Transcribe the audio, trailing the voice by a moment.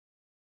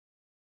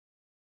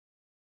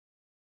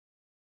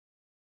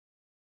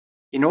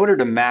In order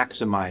to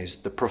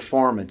maximize the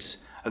performance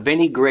of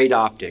any great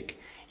optic,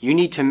 you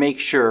need to make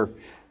sure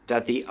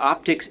that the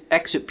optic's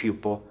exit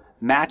pupil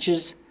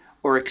matches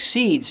or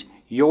exceeds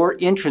your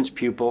entrance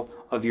pupil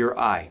of your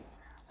eye.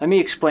 Let me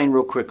explain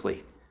real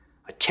quickly.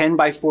 A 10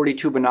 by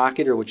 42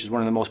 binocular, which is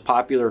one of the most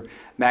popular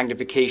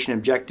magnification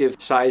objective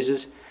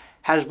sizes,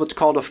 has what's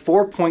called a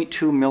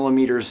 4.2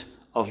 millimeters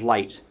of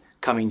light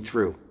coming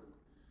through.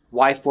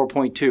 Why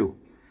 4.2?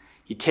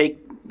 You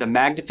take the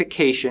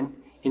magnification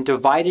and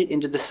divide it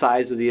into the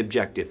size of the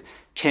objective.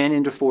 10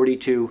 into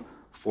 42,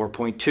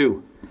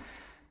 4.2.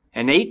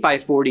 An 8 by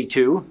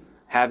 42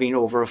 having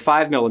over a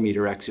 5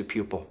 millimeter exit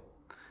pupil.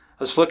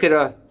 Let's look at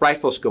a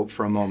rifle scope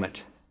for a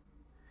moment.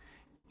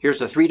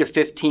 Here's a 3 to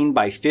 15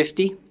 by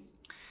 50.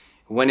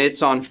 When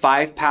it's on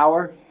 5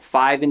 power,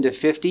 5 into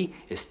 50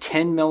 is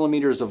 10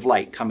 millimeters of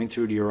light coming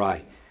through to your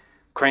eye.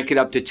 Crank it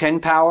up to 10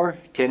 power,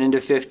 10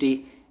 into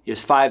 50 is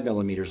 5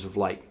 millimeters of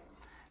light.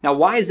 Now,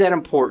 why is that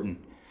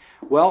important?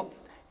 Well,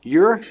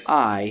 your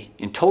eye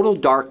in total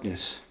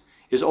darkness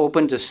is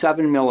open to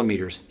 7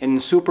 millimeters, and in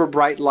super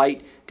bright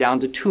light down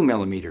to 2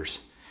 millimeters.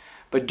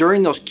 But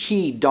during those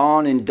key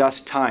dawn and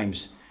dusk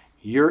times,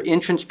 your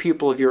entrance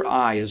pupil of your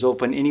eye is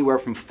open anywhere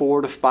from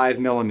 4 to 5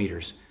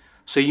 millimeters.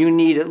 So you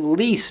need at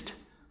least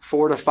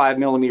 4 to 5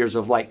 millimeters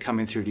of light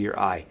coming through to your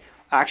eye.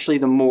 Actually,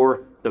 the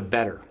more, the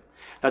better.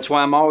 That's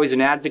why I'm always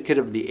an advocate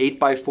of the 8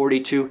 by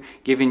 42,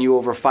 giving you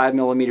over 5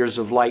 millimeters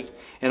of light.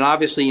 And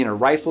obviously in a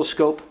rifle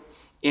scope,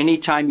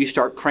 anytime you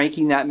start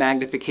cranking that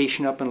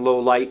magnification up in low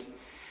light,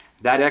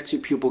 that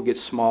exit pupil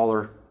gets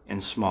smaller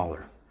and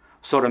smaller.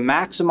 So to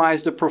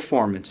maximize the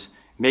performance,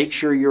 make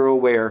sure you're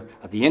aware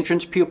of the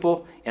entrance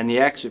pupil and the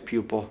exit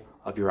pupil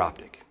of your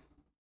optic.